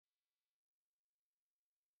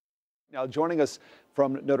Now joining us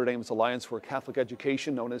from Notre Dame's Alliance for Catholic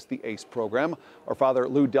Education, known as the ACE program, our Father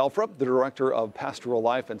Lou Delfra, the Director of Pastoral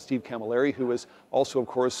Life, and Steve Camilleri, who is also, of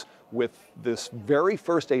course, with this very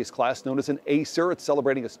first ACE class, known as an ACER. It's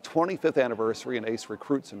celebrating its 25th anniversary, and ACE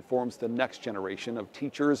recruits and forms the next generation of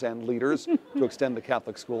teachers and leaders to extend the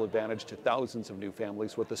Catholic school advantage to thousands of new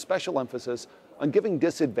families, with a special emphasis on giving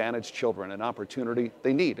disadvantaged children an opportunity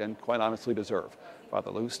they need and quite honestly deserve. Father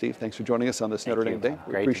Lou, Steve, thanks for joining us on this Notre Dame Day.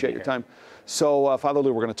 We appreciate your time. So, Father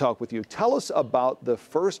Lou, we're going to talk with you. Tell us about the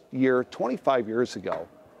first year, 25 years ago.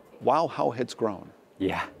 Wow, how it's grown.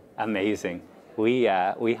 Yeah, amazing. We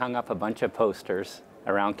hung up a bunch of posters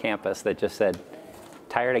around campus that just said,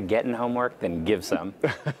 tired of getting homework, then give some.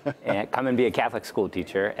 And come and be a Catholic school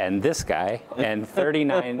teacher. And this guy and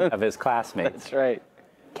 39 of his classmates That's right.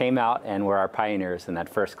 came out and were our pioneers in that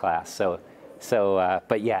first class.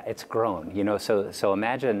 But yeah, it's grown, you know, so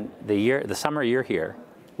imagine the summer you're here,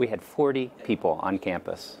 we had 40 people on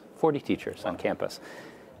campus, 40 teachers on campus.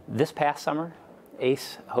 This past summer,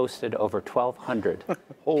 ACE hosted over 1,200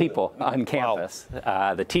 people on campus.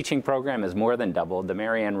 Wow. The teaching program is more than doubled. The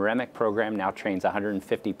Marianne Remick program now trains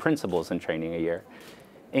 150 principals in training a year.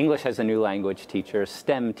 English as a new language teachers,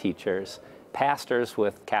 STEM teachers, pastors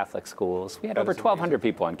with Catholic schools. We had over 1,200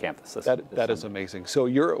 people on campus this That is amazing. So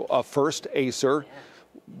you're a first ACER.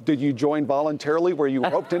 Did you join voluntarily? Were you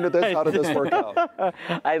roped into this? How did this work out?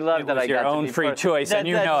 I love that I got your own free choice, and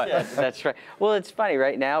you know it. That's right. Well, it's funny.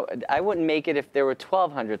 Right now, I wouldn't make it if there were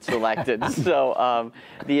 1,200 selected. So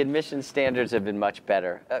the admission standards have been much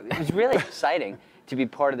better. It was really exciting to be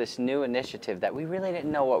part of this new initiative that we really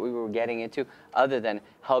didn't know what we were getting into, other than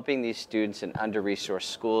helping these students in under-resourced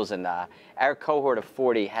schools. And our cohort of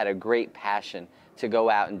 40 had a great passion to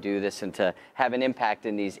go out and do this and to have an impact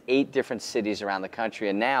in these 8 different cities around the country.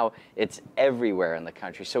 And now it's everywhere in the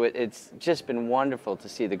country. So it's just been wonderful to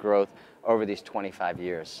see the growth over these 25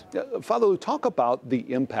 years. Father Lou, talk about the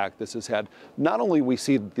impact this has had. Not only we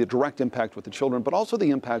see the direct impact with the children, but also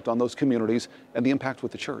the impact on those communities and the impact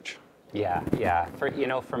with the church. Yeah.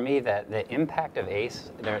 For me, the impact of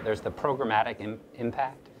ACE, there's the programmatic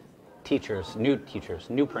impact, teachers, new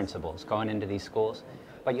principals going into these schools.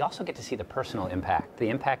 But you also get to see the personal impact, the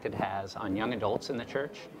impact it has on young adults in the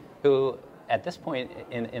church who, at this point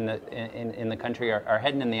in the country, are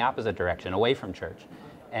heading in the opposite direction, away from church.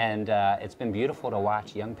 And it's been beautiful to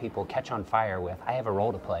watch young people catch on fire with, I have a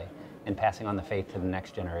role to play in passing on the faith to the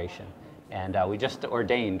next generation. And we just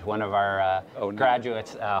ordained one of our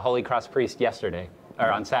graduates, Holy Cross priest, yesterday,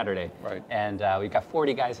 or on Saturday. Right. And we've got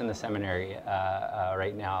 40 guys in the seminary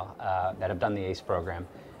right now that have done the ACE program.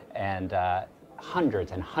 And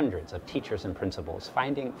hundreds and hundreds of teachers and principals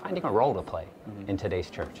finding a role to play in today's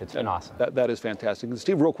church. It's been awesome. That is fantastic. And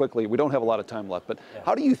Steve, real quickly, we don't have a lot of time left, but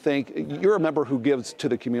how do you think, you're a member who gives to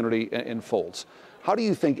the community in folds. How do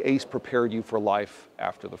you think ACE prepared you for life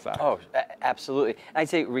after the fact? Oh, absolutely. I'd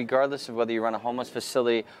say regardless of whether you run a homeless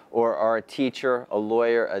facility or are a teacher, a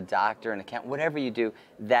lawyer, a doctor, an accountant, whatever you do,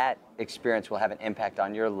 that experience will have an impact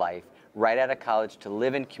on your life right out of college to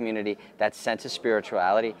live in community, that sense of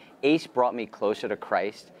spirituality. ACE brought me closer to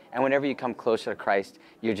Christ. And whenever you come closer to Christ,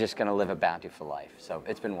 you're just going to live a bountiful life. So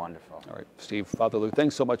it's been wonderful. All right, Steve, Father Lou,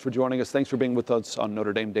 thanks so much for joining us. Thanks for being with us on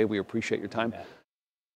Notre Dame Day. We appreciate your time. Yeah.